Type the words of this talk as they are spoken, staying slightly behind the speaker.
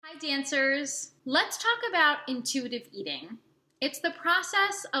Hi dancers! Let's talk about intuitive eating. It's the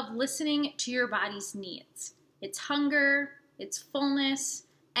process of listening to your body's needs, its hunger, its fullness,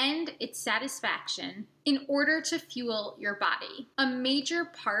 and its satisfaction in order to fuel your body. A major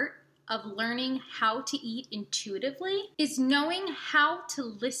part of learning how to eat intuitively is knowing how to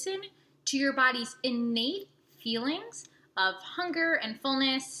listen to your body's innate feelings of hunger and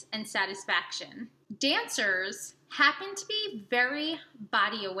fullness and satisfaction. Dancers happen to be very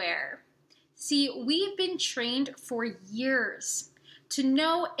body aware. See, we've been trained for years to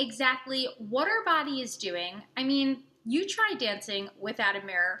know exactly what our body is doing. I mean, you try dancing without a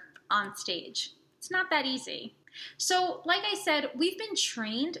mirror on stage. It's not that easy. So, like I said, we've been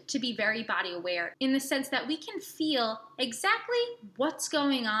trained to be very body aware in the sense that we can feel exactly what's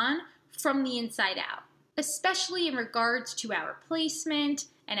going on from the inside out, especially in regards to our placement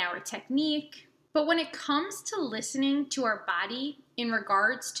and our technique. But when it comes to listening to our body in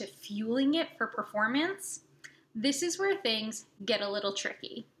regards to fueling it for performance, this is where things get a little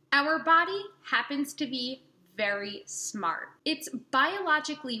tricky. Our body happens to be very smart. It's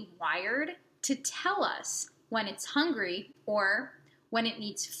biologically wired to tell us when it's hungry or when it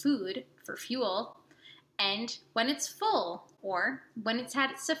needs food for fuel, and when it's full or when it's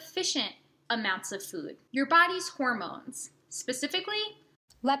had sufficient amounts of food. Your body's hormones, specifically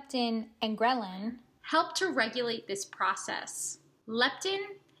leptin and ghrelin, help to regulate this process. Leptin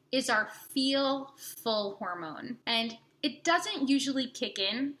is our feel full hormone, and it doesn't usually kick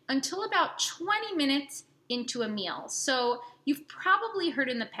in until about 20 minutes into a meal. So you've probably heard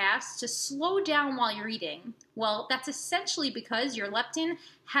in the past to slow down while you're eating. Well, that's essentially because your leptin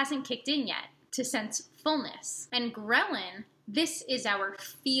hasn't kicked in yet to sense fullness. And ghrelin, this is our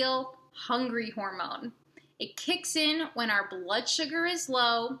feel hungry hormone. It kicks in when our blood sugar is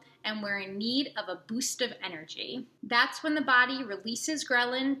low and we're in need of a boost of energy. That's when the body releases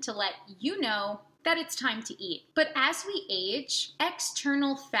ghrelin to let you know that it's time to eat. But as we age,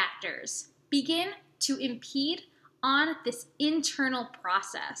 external factors begin to impede on this internal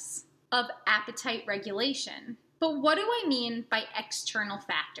process of appetite regulation. But what do I mean by external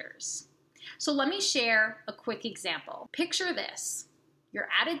factors? So let me share a quick example. Picture this. You're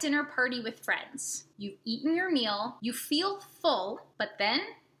at a dinner party with friends. You've eaten your meal, you feel full, but then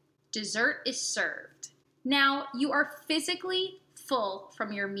dessert is served. Now, you are physically full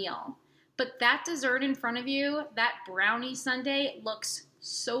from your meal, but that dessert in front of you, that brownie sundae, looks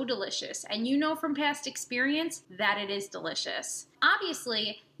so delicious. And you know from past experience that it is delicious.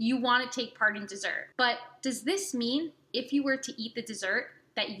 Obviously, you want to take part in dessert, but does this mean if you were to eat the dessert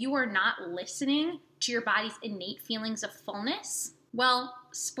that you are not listening to your body's innate feelings of fullness? Well,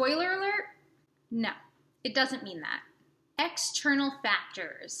 spoiler alert, no, it doesn't mean that. External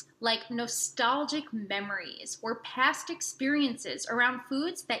factors like nostalgic memories or past experiences around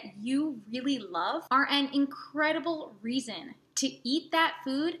foods that you really love are an incredible reason to eat that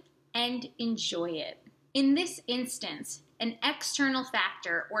food and enjoy it. In this instance, an external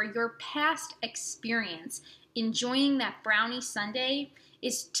factor or your past experience enjoying that brownie sundae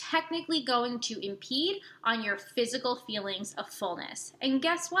is technically going to impede on your physical feelings of fullness. And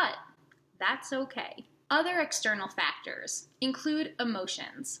guess what? That's okay. Other external factors include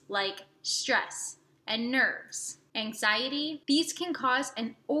emotions like stress and nerves, anxiety. These can cause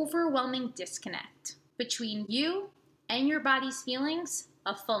an overwhelming disconnect between you and your body's feelings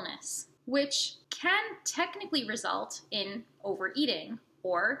of fullness, which can technically result in overeating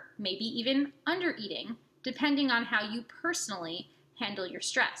or maybe even undereating, depending on how you personally handle your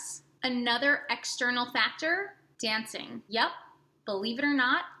stress. Another external factor, dancing. Yep, believe it or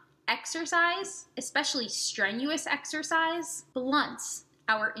not, exercise, especially strenuous exercise, blunts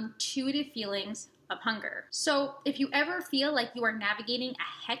our intuitive feelings of hunger. So if you ever feel like you are navigating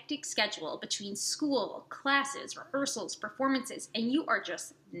a hectic schedule between school, classes, rehearsals, performances, and you are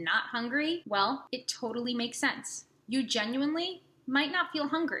just not hungry, well, it totally makes sense. You genuinely might not feel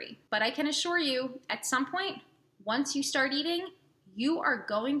hungry, but I can assure you, at some point, once you start eating, you are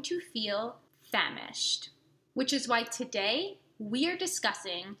going to feel famished. Which is why today we are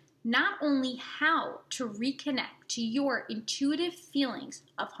discussing not only how to reconnect to your intuitive feelings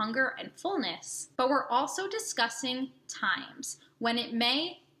of hunger and fullness, but we're also discussing times when it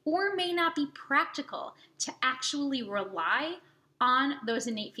may or may not be practical to actually rely on those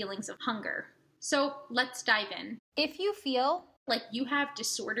innate feelings of hunger. So let's dive in. If you feel like you have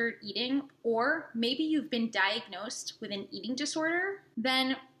disordered eating, or maybe you've been diagnosed with an eating disorder,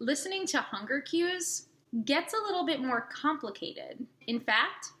 then listening to hunger cues gets a little bit more complicated. In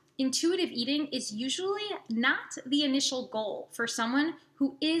fact, intuitive eating is usually not the initial goal for someone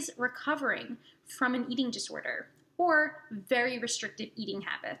who is recovering from an eating disorder or very restrictive eating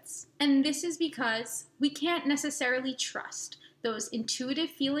habits. And this is because we can't necessarily trust those intuitive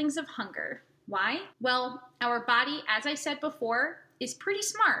feelings of hunger. Why? Well, our body, as I said before, is pretty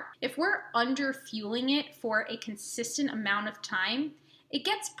smart. If we're under fueling it for a consistent amount of time, it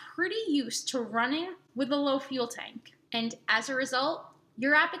gets pretty used to running with a low fuel tank. And as a result,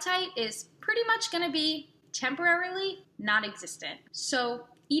 your appetite is pretty much going to be temporarily non-existent. So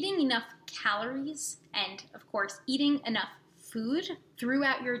eating enough calories and, of course, eating enough food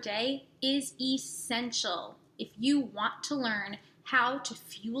throughout your day is essential if you want to learn how to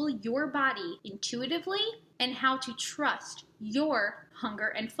fuel your body intuitively and how to trust your hunger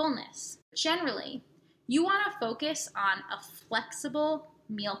and fullness. Generally, you want to focus on a flexible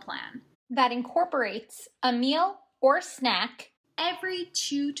meal plan that incorporates a meal or snack every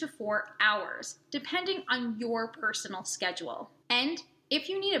 2 to 4 hours, depending on your personal schedule. And if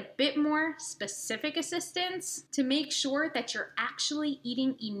you need a bit more specific assistance to make sure that you're actually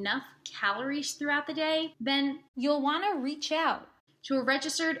eating enough calories throughout the day, then you'll want to reach out to a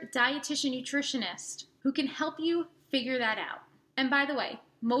registered dietitian nutritionist who can help you figure that out. And by the way,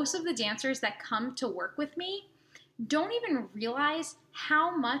 most of the dancers that come to work with me don't even realize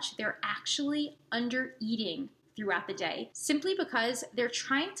how much they're actually under eating throughout the day, simply because they're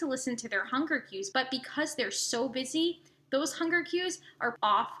trying to listen to their hunger cues, but because they're so busy, those hunger cues are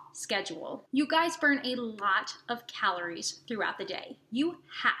off schedule. You guys burn a lot of calories throughout the day. You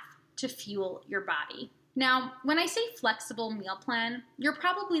have to fuel your body. Now, when I say flexible meal plan, you're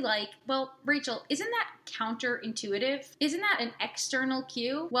probably like, well, Rachel, isn't that counterintuitive? Isn't that an external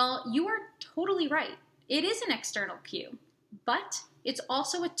cue? Well, you are totally right. It is an external cue, but it's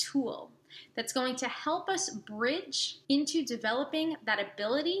also a tool that's going to help us bridge into developing that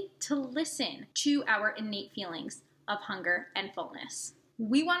ability to listen to our innate feelings of hunger and fullness.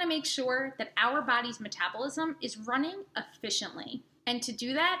 We want to make sure that our body's metabolism is running efficiently. And to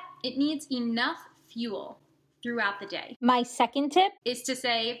do that, it needs enough fuel throughout the day. My second tip is to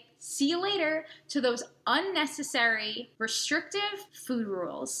say, see you later to those unnecessary, restrictive food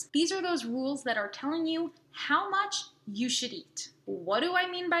rules. These are those rules that are telling you how much you should eat. What do I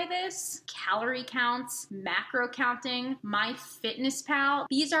mean by this? Calorie counts, macro counting, MyFitnessPal.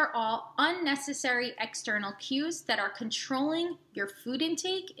 These are all unnecessary external cues that are controlling your food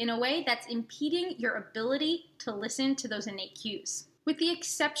intake in a way that's impeding your ability to listen to those innate cues. With the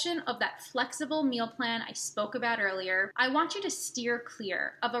exception of that flexible meal plan I spoke about earlier, I want you to steer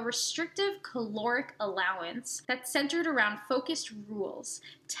clear of a restrictive caloric allowance that's centered around focused rules,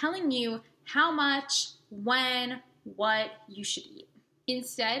 telling you how much, when, what you should eat.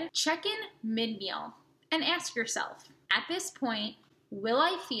 Instead, check in mid-meal and ask yourself, at this point, will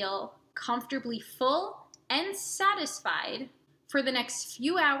I feel comfortably full and satisfied for the next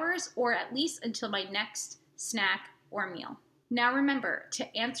few hours or at least until my next snack or meal? Now remember,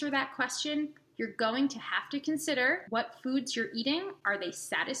 to answer that question, you're going to have to consider what foods you're eating. Are they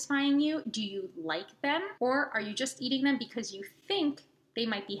satisfying you? Do you like them? Or are you just eating them because you think they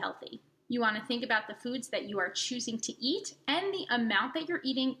might be healthy? You want to think about the foods that you are choosing to eat and the amount that you're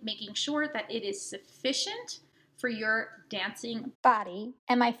eating, making sure that it is sufficient for your dancing body.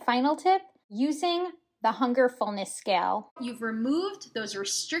 And my final tip, using the hunger fullness scale. You've removed those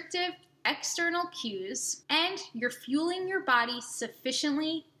restrictive external cues and you're fueling your body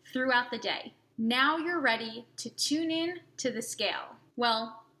sufficiently throughout the day. Now you're ready to tune in to the scale.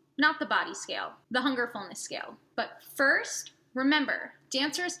 Well, not the body scale, the hunger fullness scale. But first, remember,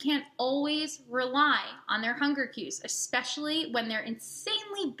 dancers can't always rely on their hunger cues, especially when they're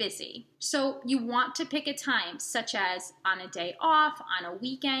insanely busy. So you want to pick a time, such as on a day off, on a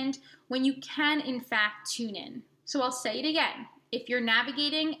weekend, when you can in fact tune in. So I'll say it again. If you're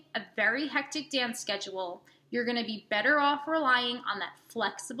navigating a very hectic dance schedule, you're going to be better off relying on that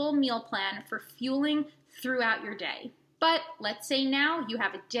flexible meal plan for fueling throughout your day. But let's say now you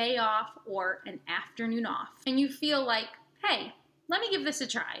have a day off or an afternoon off, and you feel like, hey, let me give this a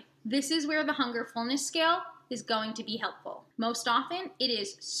try. This is where the hunger fullness scale is going to be helpful. Most often, it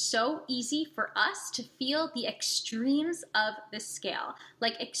is so easy for us to feel the extremes of the scale,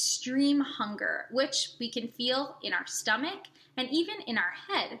 like extreme hunger, which we can feel in our stomach and even in our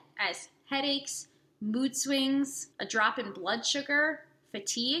head as headaches, mood swings, a drop in blood sugar,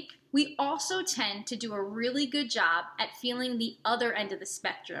 fatigue. We also tend to do a really good job at feeling the other end of the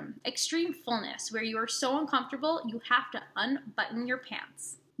spectrum, extreme fullness, where you are so uncomfortable you have to unbutton your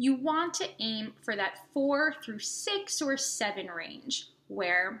pants. You want to aim for that 4 through 6 or 7 range,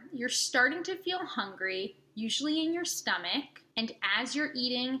 where you're starting to feel hungry, usually in your stomach, and as you're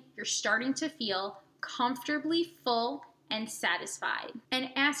eating, you're starting to feel comfortably full and satisfied. And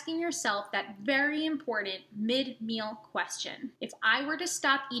asking yourself that very important mid-meal question. If I were to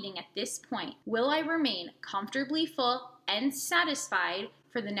stop eating at this point, will I remain comfortably full and satisfied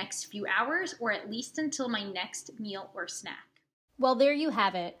for the next few hours, or at least until my next meal or snack? Well, there you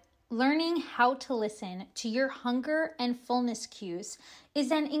have it. Learning how to listen to your hunger and fullness cues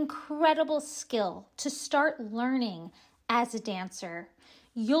is an incredible skill to start learning as a dancer.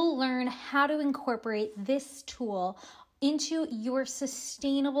 You'll learn how to incorporate this tool into your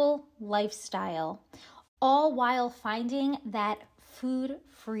sustainable lifestyle, all while finding that food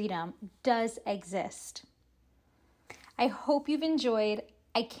freedom does exist. I hope you've enjoyed.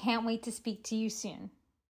 I can't wait to speak to you soon.